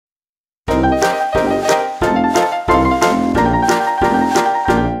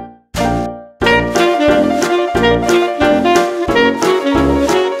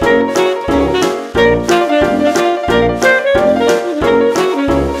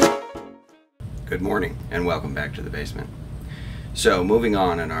Good morning and welcome back to the basement. So moving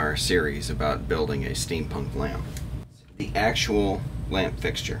on in our series about building a SteamPunk lamp. The actual lamp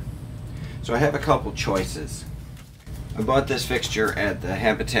fixture. So I have a couple choices. I bought this fixture at the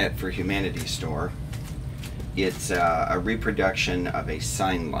Habitat for Humanity store. It's a reproduction of a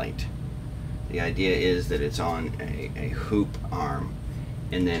sign light. The idea is that it's on a hoop arm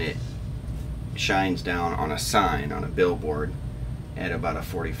and then it shines down on a sign on a billboard at about a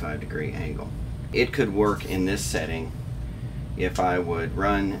 45-degree angle. It could work in this setting if I would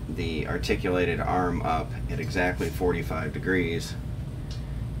run the articulated arm up at exactly 45 degrees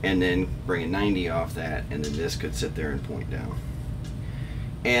and then bring a 90 off that, and then this could sit there and point down.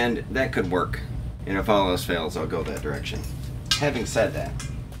 And that could work. And if all else fails, I'll go that direction. Having said that,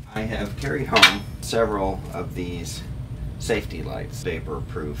 I have carried home several of these safety lights, vapor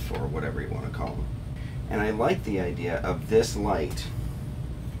proof or whatever you want to call them. And I like the idea of this light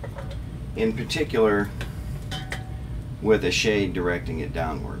in particular with a shade directing it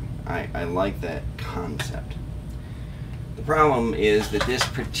downward. I like that concept. The problem is that this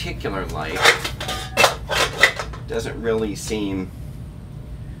particular light doesn't really seem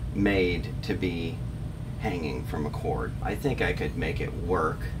made to be hanging from a cord. I think I could make it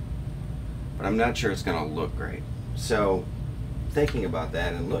work, but I'm not sure it's going to look great. So thinking about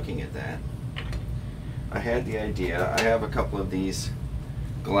that and looking at that, I had the idea. I have a couple of these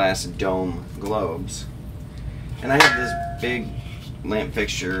glass dome globes, and I have this big lamp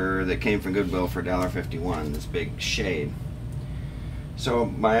fixture that came from Goodwill for $1.51, this big shade. So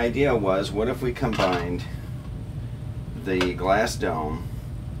my idea was, what if we combined the glass dome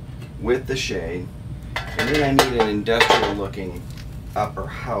with the shade, and then I need an industrial looking upper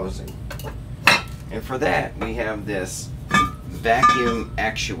housing. And for that we have this vacuum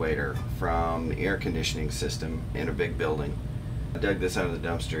actuator from the air conditioning system in a big building. I dug this out of the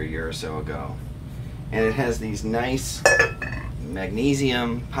dumpster a year or so ago, and it has these nice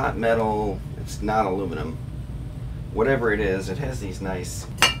magnesium, pot metal, it's not aluminum, whatever it is, it has these nice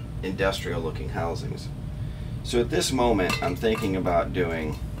industrial looking housings. So at this moment I'm thinking about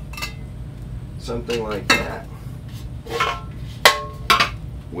doing something like that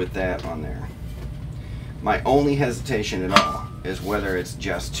with that on there. My only hesitation at all is whether it's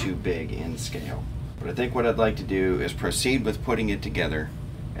just too big in scale. But I think what I'd like to do is proceed with putting it together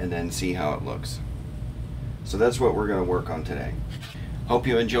and then see how it looks. So that's what we're going to work on today. Hope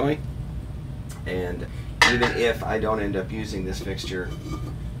you enjoy, and even if I don't end up using this fixture,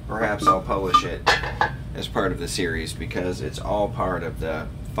 perhaps I'll publish it as part of the series, because it's all part of the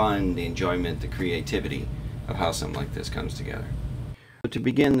fun, the enjoyment, the creativity of how something like this comes together. So to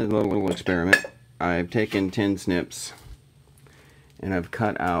begin the little experiment, I've taken tin snips and I've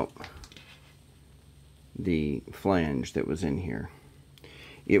cut out the flange that was in here.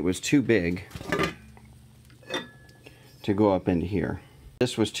 It was too big to go up into here.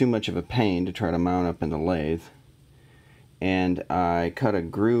 This was too much of a pain to try to mount up in the lathe, and I cut a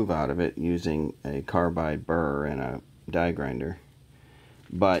groove out of it using a carbide burr and a die grinder,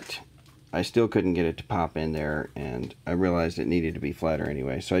 but I still couldn't get it to pop in there, and I realized it needed to be flatter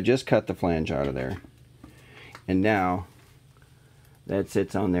anyway, so I just cut the flange out of there, and now that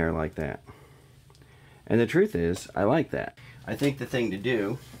sits on there like that. And the truth is, I like that. I think the thing to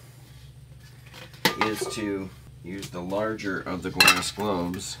do is to use the larger of the glass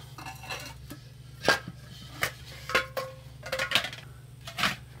globes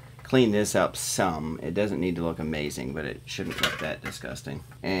clean this up some. It doesn't need to look amazing, but it shouldn't look that disgusting.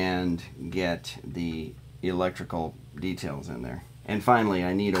 And get the electrical details in there. And finally,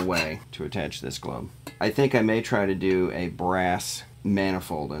 I need a way to attach this globe. I think I may try to do a brass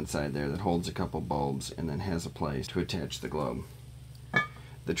manifold inside there that holds a couple bulbs and then has a place to attach the globe.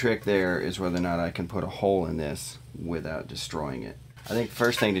 The trick there is whether or not I can put a hole in this without destroying it. I think the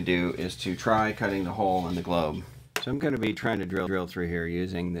first thing to do is to try cutting the hole in the globe. So I'm going to be trying to drill through here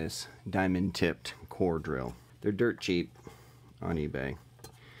using this diamond tipped core drill. They're dirt cheap on eBay.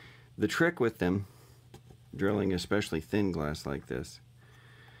 The trick with them, drilling especially thin glass like this,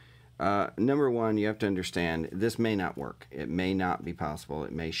 number one, you have to understand this may not work. It may not be possible.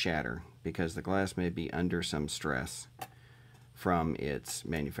 It may shatter because the glass may be under some stress from its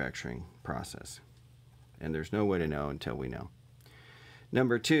manufacturing process. And there's no way to know until we know.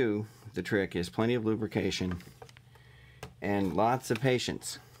 Number two, the trick is plenty of lubrication and lots of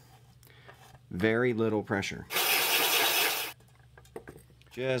patience. Very little pressure.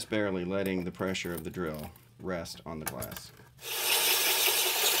 Just barely letting the pressure of the drill rest on the glass.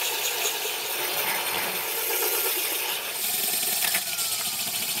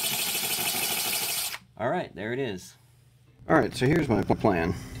 Alright, there it is. Alright, so here's my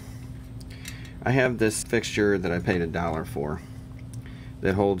plan. I have this fixture that I paid $1 for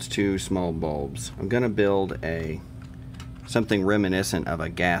that holds 2 small bulbs. I'm going to build something reminiscent of a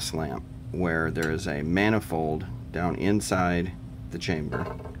gas lamp, where there is a manifold down inside the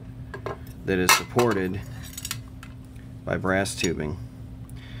chamber that is supported by brass tubing,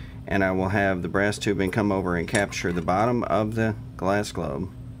 and I will have the brass tubing come over and capture the bottom of the glass globe,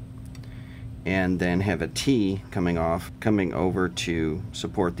 and then have a T coming over to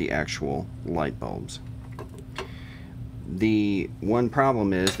support the actual light bulbs. The one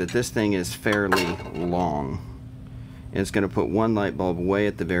problem is that this thing is fairly long, and it's going to put one light bulb way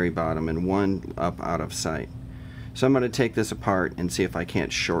at the very bottom and one up out of sight. So I'm going to take this apart and see if I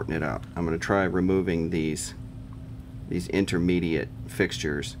can't shorten it up. I'm going to try removing these intermediate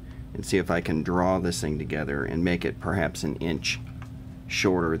fixtures and see if I can draw this thing together and make it perhaps an inch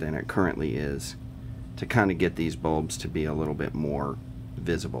shorter than it currently is, to kind of get these bulbs to be a little bit more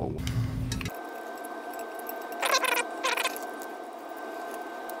visible.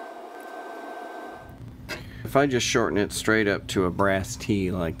 If I just shorten it straight up to a brass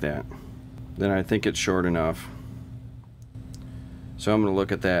T like that, then I think it's short enough. So I'm going to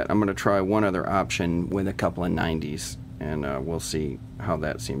look at that. I'm going to try one other option with a couple of 90s, and we'll see how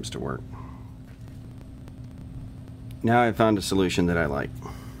that seems to work. Now I found a solution that I like.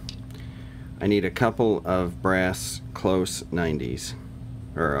 I need a couple of brass close 90s,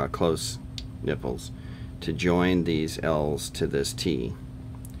 or close nipples, to join these L's to this T.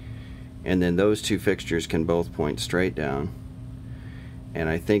 And then those 2 fixtures can both point straight down, and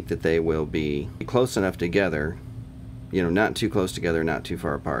I think that they will be close enough together, you know, not too close together, not too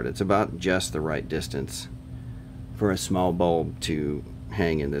far apart. It's about just the right distance for a small bulb to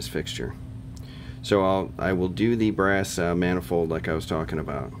hang in this fixture. So I will do the brass manifold like I was talking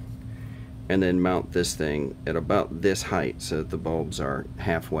about, and then mount this thing at about this height so that the bulbs are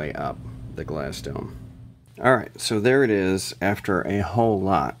halfway up the glass dome. Alright, so there it is after a whole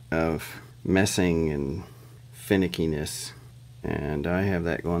lot of messing and finickiness, and I have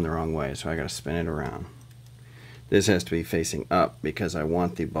that going the wrong way, so I gotta spin it around. This has to be facing up because I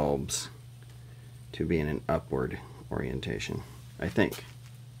want the bulbs to be in an upward orientation, I think.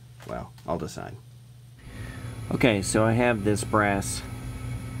 Well, I'll decide. Okay, so I have this brass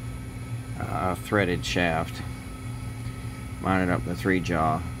threaded shaft mounted up the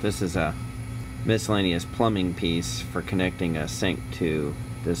 3-jaw. This is a miscellaneous plumbing piece for connecting a sink to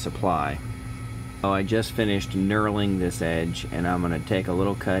the supply. Oh, I just finished knurling this edge, and I'm going to take a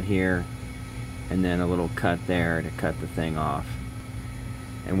little cut here and then a little cut there to cut the thing off.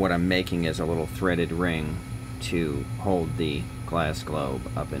 And what I'm making is a little threaded ring to hold the glass globe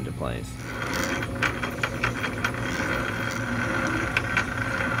up into place.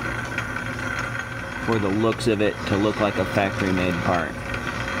 For the looks of it to look like a factory-made part.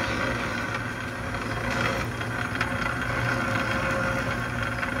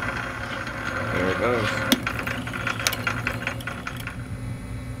 There it goes.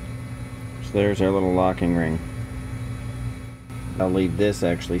 So there's our little locking ring. I'll leave this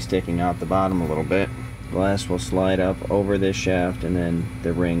actually sticking out the bottom a little bit. Glass will slide up over this shaft, and then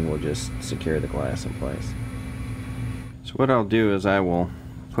the ring will just secure the glass in place. So what I'll do is I will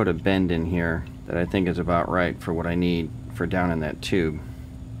put a bend in here that I think is about right for what I need for down in that tube,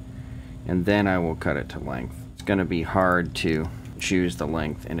 and then I will cut it to length. It's going to be hard to choose the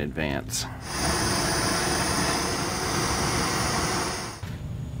length in advance.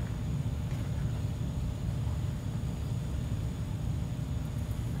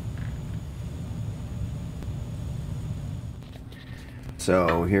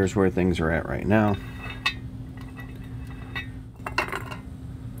 So here's where things are at right now.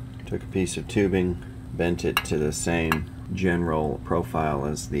 Took a piece of tubing, bent it to the same general profile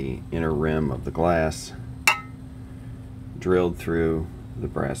as the inner rim of the glass, drilled through the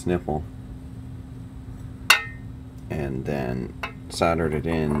brass nipple, and then soldered it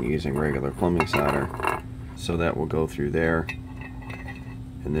in using regular plumbing solder. So that will go through there,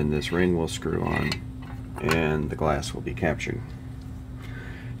 and then this ring will screw on, and the glass will be captured.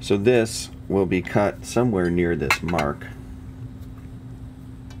 So this will be cut somewhere near this mark,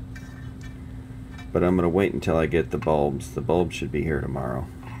 but I'm going to wait until I get the bulbs. The bulbs should be here tomorrow.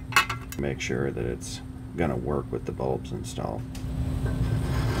 Make sure that it's going to work with the bulbs installed.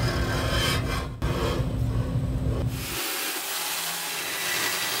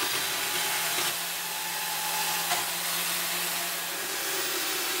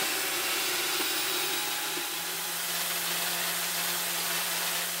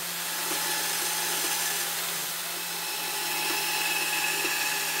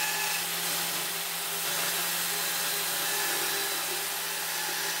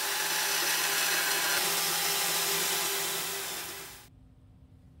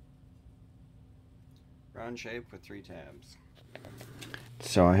 Round shape with 3 tabs.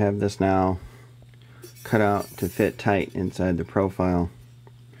 So I have this now cut out to fit tight inside the profile,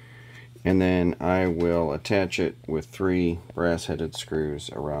 and then I will attach it with 3 brass-headed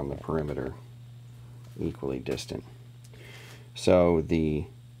screws around the perimeter, equally distant. So the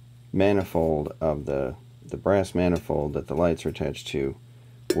manifold of the brass manifold that the lights are attached to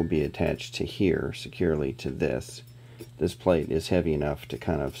will be attached to here securely to this. This plate is heavy enough to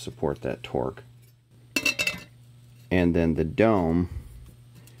kind of support that torque. And then the dome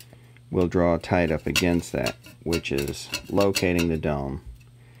will draw tight up against that, which is locating the dome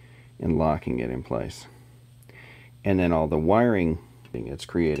and locking it in place. And then all the wiring, it's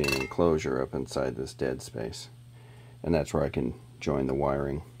creating an enclosure up inside this dead space. And that's where I can join the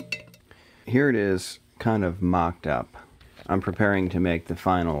wiring. Here it is kind of mocked up. I'm preparing to make the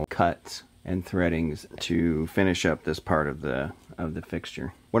final cuts and threadings to finish up this part of the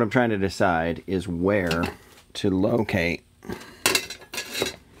fixture. What I'm trying to decide is where to locate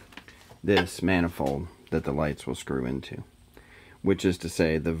this manifold that the lights will screw into, which is to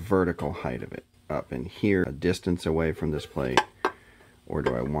say the vertical height of it. Up in here, a distance away from this plate, or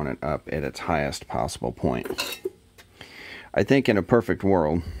do I want it up at its highest possible point? I think in a perfect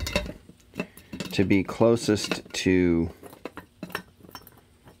world, to be closest to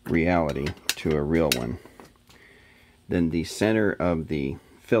reality, to a real one, then the center of the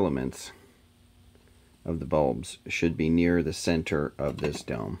filaments of the bulbs should be near the center of this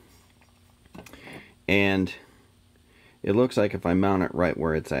dome. And it looks like if I mount it right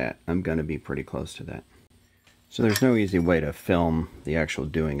where it's at, I'm going to be pretty close to that. So there's no easy way to film the actual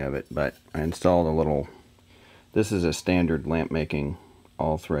doing of it, but I installed a little, this is a standard lamp making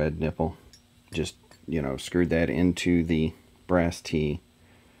all thread nipple. Just, you know, screwed that into the brass T,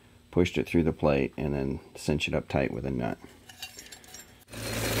 pushed it through the plate, and then cinch it up tight with a nut.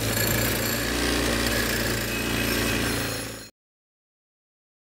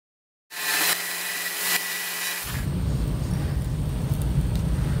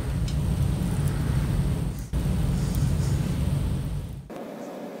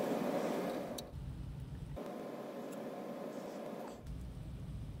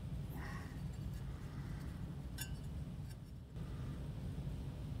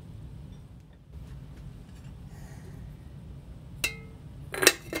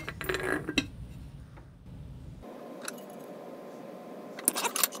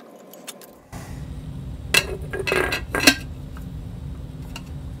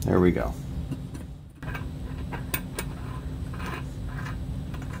 There we go.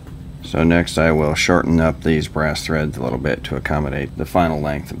 So next I will shorten up these brass threads a little bit to accommodate the final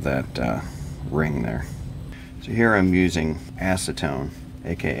length of that ring there. So here I'm using acetone,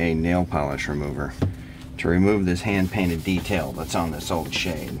 aka nail polish remover, to remove this hand-painted detail that's on this old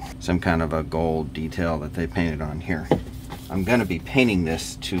shade. Some kind of a gold detail that they painted on here. I'm going to be painting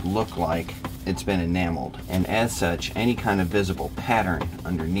this to look like it's been enameled, and as such, any kind of visible pattern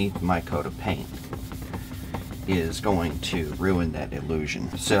underneath my coat of paint is going to ruin that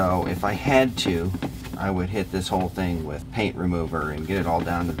illusion. So if I had to, I would hit this whole thing with paint remover and get it all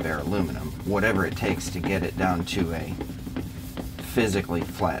down to the bare aluminum, whatever it takes to get it down to a physically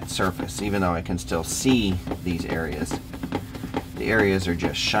flat surface. Even though I can still see these areas, the areas are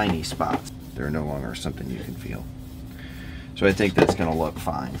just shiny spots. They're no longer something you can feel. So I think that's going to look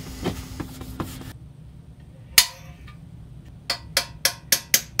fine.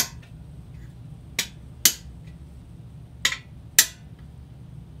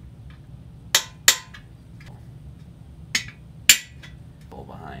 Pull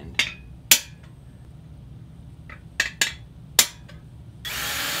behind.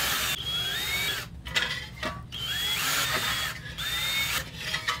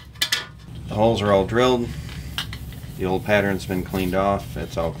 The holes are all drilled. The old pattern's been cleaned off.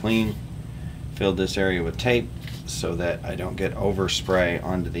 It's all clean. Filled this area with tape so that I don't get overspray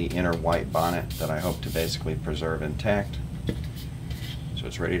onto the inner white bonnet that I hope to basically preserve intact. So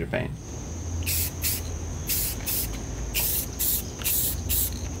it's ready to paint.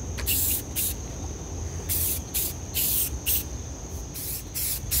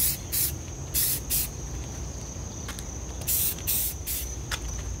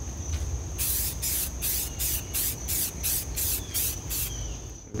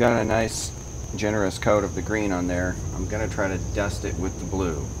 Got a nice generous coat of the green on there. I'm going to try to dust it with the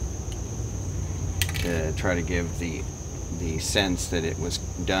blue to try to give the sense that it was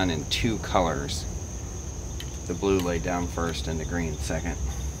done in 2 colors. The blue laid down first and the green second,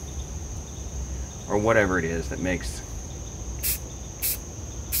 or whatever it is that makes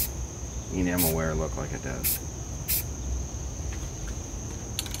enamelware look like it does.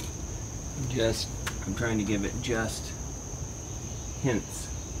 Just I'm trying to give it just hints.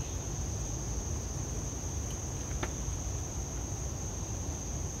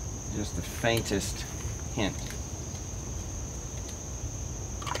 Just the faintest hint.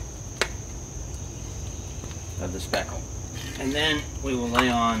 Of the speckle. And then we will lay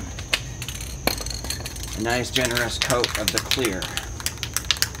on a nice generous coat of the clear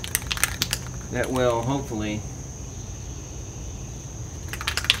that will hopefully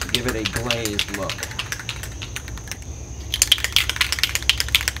give it a glazed look.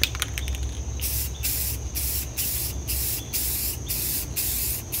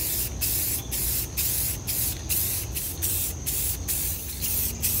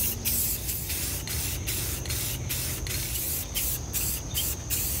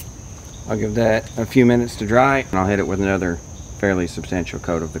 I'll give that a few minutes to dry, and I'll hit it with another fairly substantial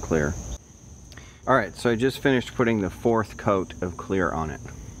coat of the clear. Alright, so I just finished putting the 4th coat of clear on it.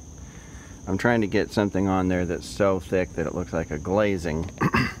 I'm trying to get something on there that's so thick that it looks like a glazing.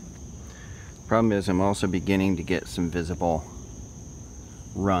 Problem is, I'm also beginning to get some visible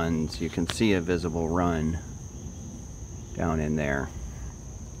runs. You can see a visible run down in there.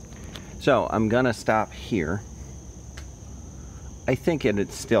 So I'm gonna stop here. I think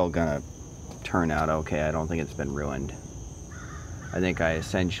it's still gonna turn out okay. I don't think it's been ruined. I think I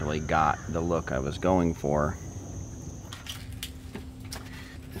essentially got the look I was going for.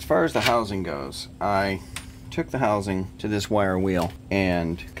 As far as the housing goes, I took the housing to this wire wheel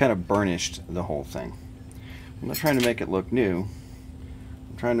and kind of burnished the whole thing. I'm not trying to make it look new.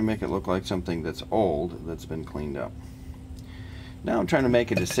 I'm trying to make it look like something that's old, that's been cleaned up. Now I'm trying to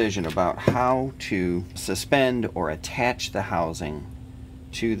make a decision about how to suspend or attach the housing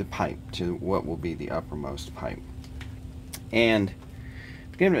to the pipe, to what will be the uppermost pipe. And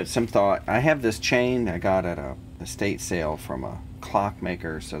giving it some thought, I have this chain I got at a estate sale from a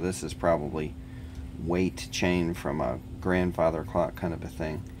clockmaker, so this is probably weight chain from a grandfather clock kind of a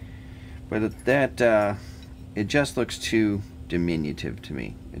thing. But it just looks too diminutive to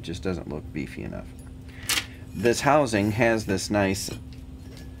me. It just doesn't look beefy enough. This housing has these nice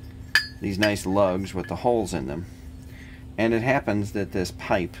lugs with the holes in them, and it happens that this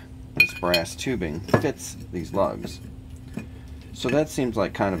pipe, this brass tubing, fits these lugs. So that seems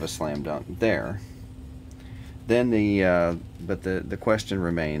like kind of a slam dunk there. Then the question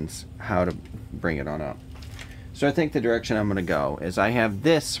remains how to bring it on up. So I think the direction I'm going to go is I have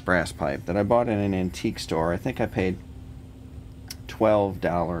this brass pipe that I bought in an antique store. I think I paid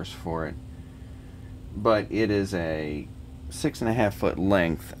 $12 for it. But it is a 6.5 foot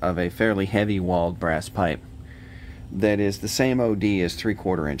length of a fairly heavy walled brass pipe that is the same OD as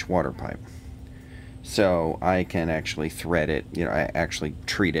 3/4 inch water pipe. So I can actually thread it, I actually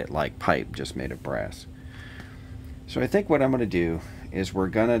treat it like pipe, just made of brass. So I think what I'm going to do is we're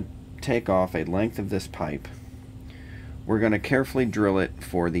going to take off a length of this pipe. We're going to carefully drill it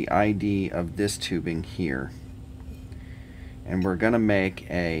for the ID of this tubing here. And we're going to make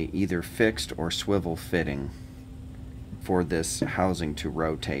a either fixed or swivel fitting for this housing to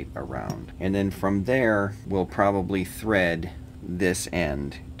rotate around. And then from there, we'll probably thread this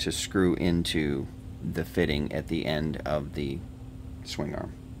end to screw into the fitting at the end of the swing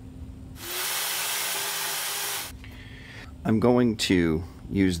arm. I'm going to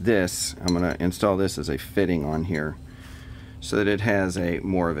use this, I'm going to install this as a fitting on here so that it has a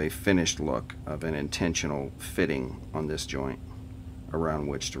more of a finished look of an intentional fitting on this joint around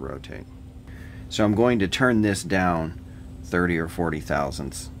which to rotate. So I'm going to turn this down 30 or 40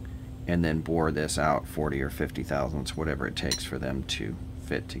 thousandths and then bore this out 40 or 50 thousandths, whatever it takes for them to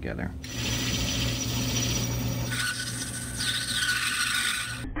fit together.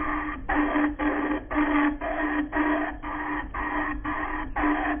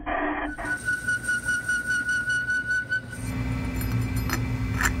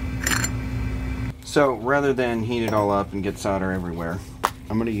 So rather than heat it all up and get solder everywhere,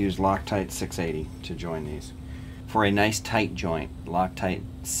 I'm going to use Loctite 680 to join these. For a nice tight joint, Loctite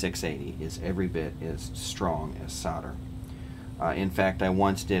 680 is every bit as strong as solder. In fact, I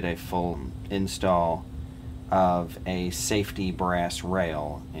once did a full install of a safety brass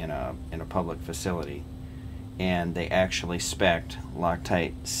rail in a public facility, and they actually spec'd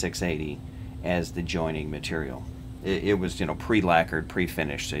Loctite 680 as the joining material. It was, pre-lacquered,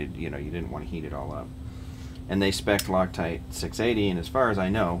 pre-finished, so you didn't want to heat it all up. And they spec'd Loctite 680, and as far as I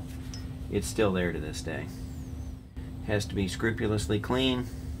know, it's still there to this day. Has to be scrupulously clean,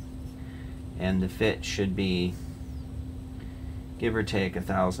 and the fit should be, give or take,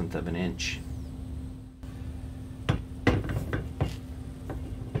 1/1000th of an inch.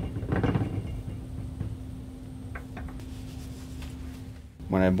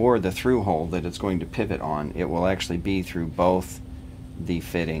 when I bore the through hole that it's going to pivot on, it will actually be through both the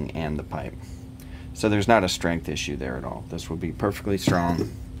fitting and the pipe. So there's not a strength issue there at all. This will be perfectly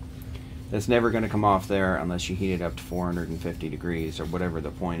strong. It's never going to come off there unless you heat it up to 450 degrees or whatever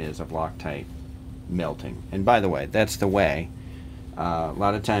the point is of Loctite melting. And by the way, that's the way. A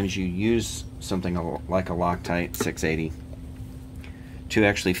lot of times you use something like a Loctite 680 to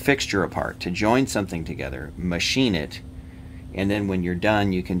actually fixture a part, to join something together, machine it, and then when you're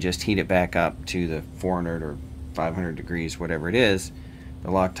done you can just heat it back up to the 400 or 500 degrees, whatever it is. The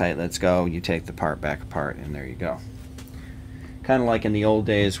Loctite lets go, you take the part back apart, and there you go. Kind of like in the old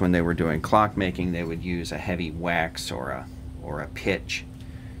days when they were doing clock making, they would use a heavy wax or a pitch,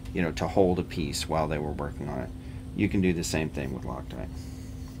 you know, to hold a piece while they were working on it. You can do the same thing with Loctite.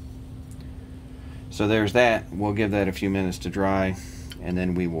 So there's that. We'll give that a few minutes to dry, and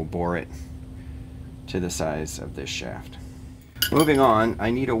then we will bore it to the size of this shaft. Moving on, I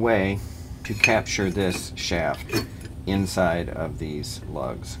need a way to capture this shaft inside of these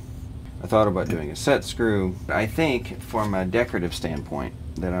lugs. I thought about doing a set screw. I think from a decorative standpoint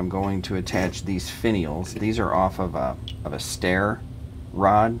that I'm going to attach these finials. These are off of a stair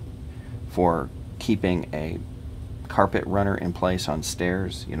rod for keeping a carpet runner in place on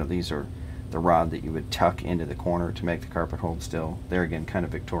stairs. You know, these are the rod that you would tuck into the corner to make the carpet hold still. They're again kind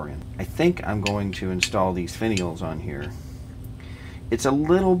of Victorian. I think I'm going to install these finials on here. It's a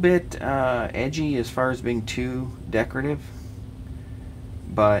little bit edgy as far as being too decorative,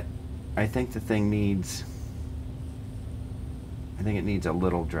 but I think the thing needs, I think it needs a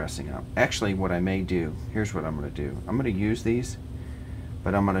little dressing up. Actually, what I may do, here's what I'm going to do. I'm going to use these,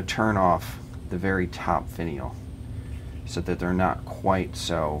 but I'm going to turn off the very top finial so that they're not quite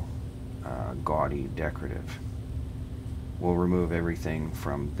so gaudy decorative. We'll remove everything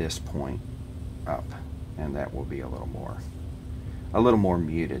from this point up, and that will be a little more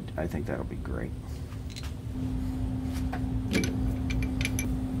muted. I think that'll be great.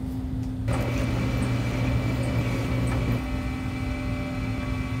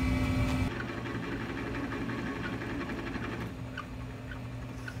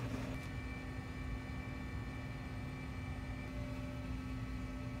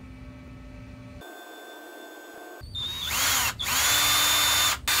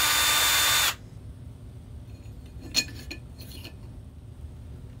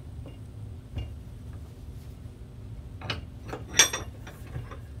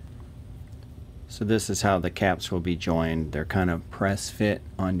 So this is how the caps will be joined. They're kind of press fit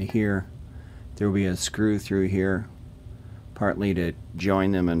onto here. There will be a screw through here, partly to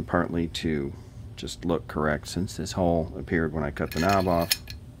join them and partly to just look correct, since this hole appeared when I cut the knob off.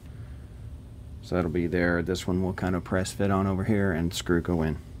 So that'll be there. This one will kind of press fit on over here and screw go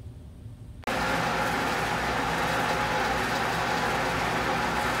in.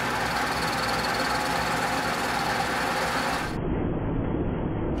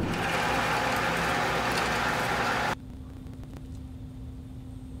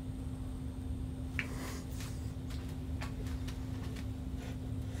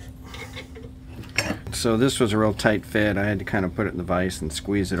 So this was a real tight fit. I had to kind of put it in the vise and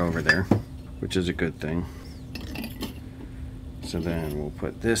squeeze it over there, which is a good thing. So then we'll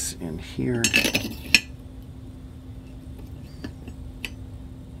put this in here.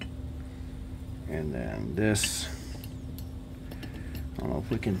 And then this. I don't know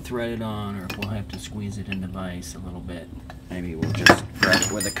if we can thread it on or if we'll have to squeeze it in the vise a little bit. Maybe we'll just grab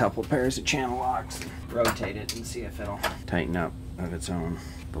it with a couple pairs of channel locks, rotate it, and see if it'll tighten up of its own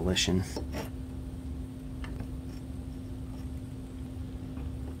volition.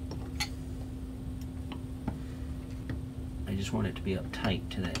 I just want it to be up tight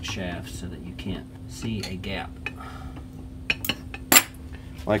to that shaft so that you can't see a gap.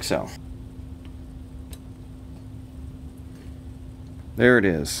 Like so. There it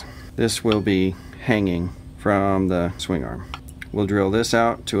is. This will be hanging from the swing arm. We'll drill this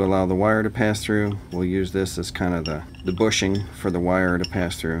out to allow the wire to pass through. We'll use this as kind of the bushing for the wire to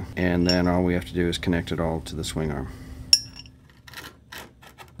pass through, and then all we have to do is connect it all to the swing arm.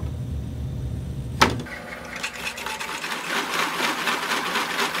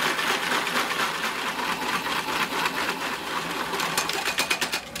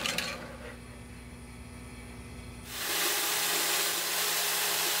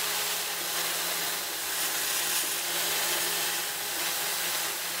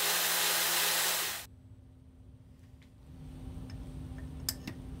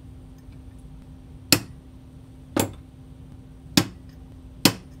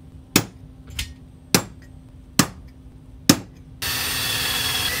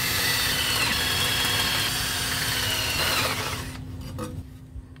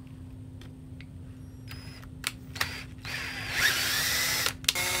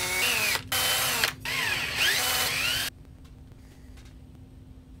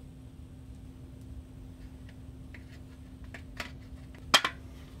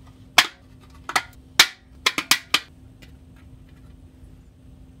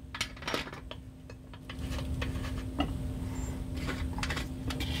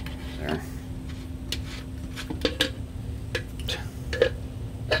 there.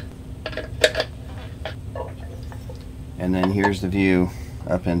 And then here's the view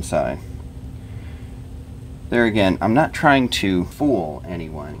up inside. There again, I'm not trying to fool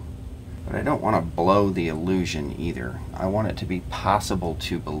anyone, but I don't want to blow the illusion either. I want it to be possible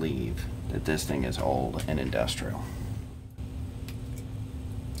to believe that this thing is old and industrial.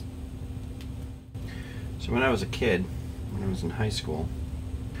 So when I was a kid, when I was in high school,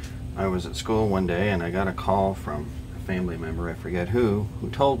 I was at school one day and I got a call from a family member, I forget who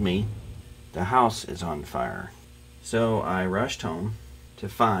told me the house is on fire. So I rushed home to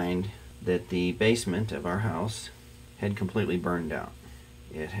find that the basement of our house had completely burned out.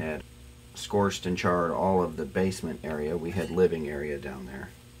 It had scorched and charred all of the basement area. We had living area down there.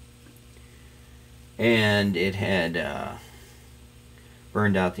 And it had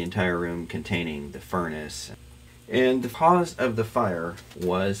burned out the entire room containing the furnace. And the cause of the fire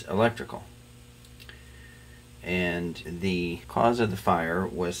was electrical. And the cause of the fire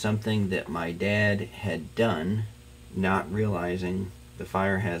was something that my dad had done, not realizing the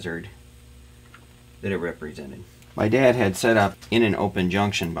fire hazard that it represented. My dad had set up in an open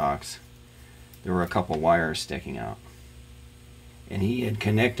junction box, there were a couple wires sticking out. And he had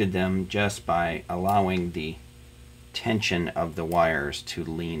connected them just by allowing the tension of the wires to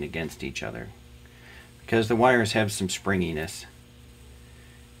lean against each other. Because the wires have some springiness,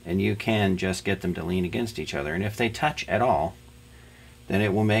 and you can just get them to lean against each other. And if they touch at all, then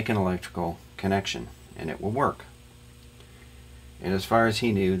it will make an electrical connection, and it will work. And as far as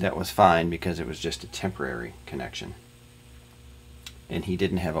he knew, that was fine because it was just a temporary connection. And he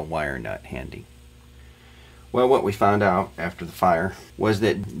didn't have a wire nut handy. Well, what we found out after the fire was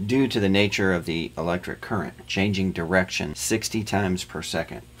that due to the nature of the electric current, changing direction 60 times per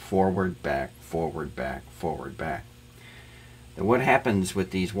second, forward, back, forward, back, forward, back. That what happens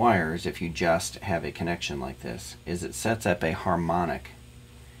with these wires, if you just have a connection like this, is it sets up a harmonic,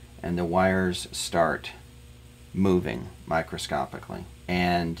 and the wires start moving microscopically,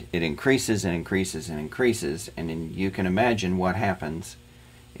 and it increases and increases and increases. And then you can imagine what happens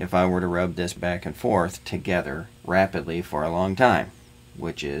if I were to rub this back and forth together rapidly for a long time,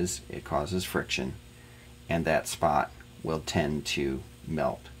 which is it causes friction, and that spot will tend to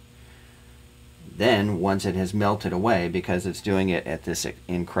melt. Then once it has melted away, because it's doing it at this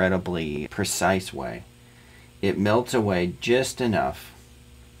incredibly precise way, it melts away just enough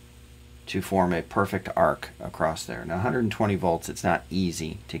to form a perfect arc across there. Now 120 volts, it's not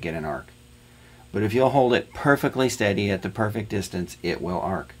easy to get an arc. But if you'll hold it perfectly steady at the perfect distance, it will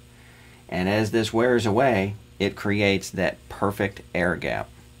arc. And as this wears away, it creates that perfect air gap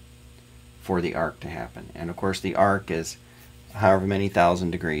for the arc to happen. And of course the arc is however many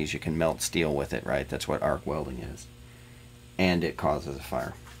thousand degrees you can melt steel with it, right? That's what arc welding is. And it causes a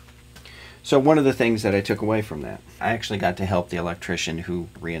fire. So one of the things that I took away from that, I actually got to help the electrician who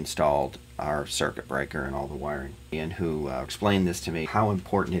reinstalled our circuit breaker and all the wiring, and who explained this to me, how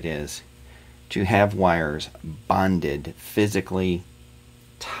important it is to have wires bonded, physically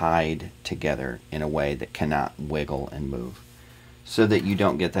tied together in a way that cannot wiggle and move, so that you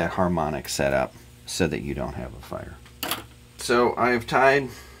don't get that harmonic set up, so that you don't have a fire. So I've tied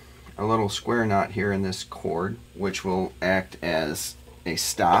a little square knot here in this cord, which will act as a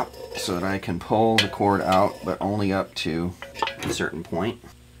stop so that I can pull the cord out, but only up to a certain point.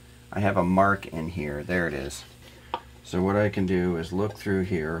 I have a mark in here. There it is. So what I can do is look through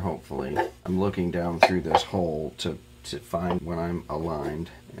here, hopefully. I'm looking down through this hole to find when I'm aligned,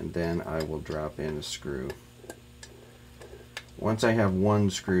 and then I will drop in a screw. Once I have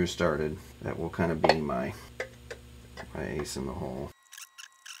one screw started, that will kind of be my ace in the hole.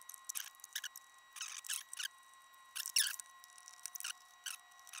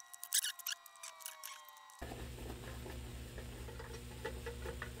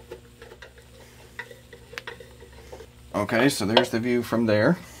 Okay, so there's the view from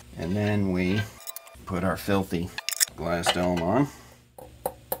there, and then we put our filthy glass dome on.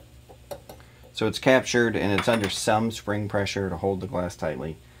 So it's captured and it's under some spring pressure to hold the glass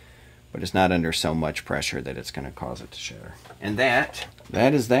tightly, but it's not under so much pressure that it's going to cause it to shatter. And that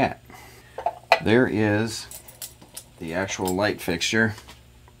is that. There is the actual light fixture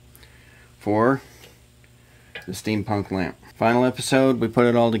for the SteamPunk lamp. Final episode, we put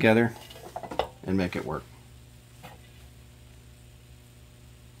it all together and make it work.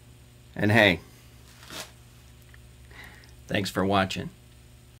 And hey, thanks for watching.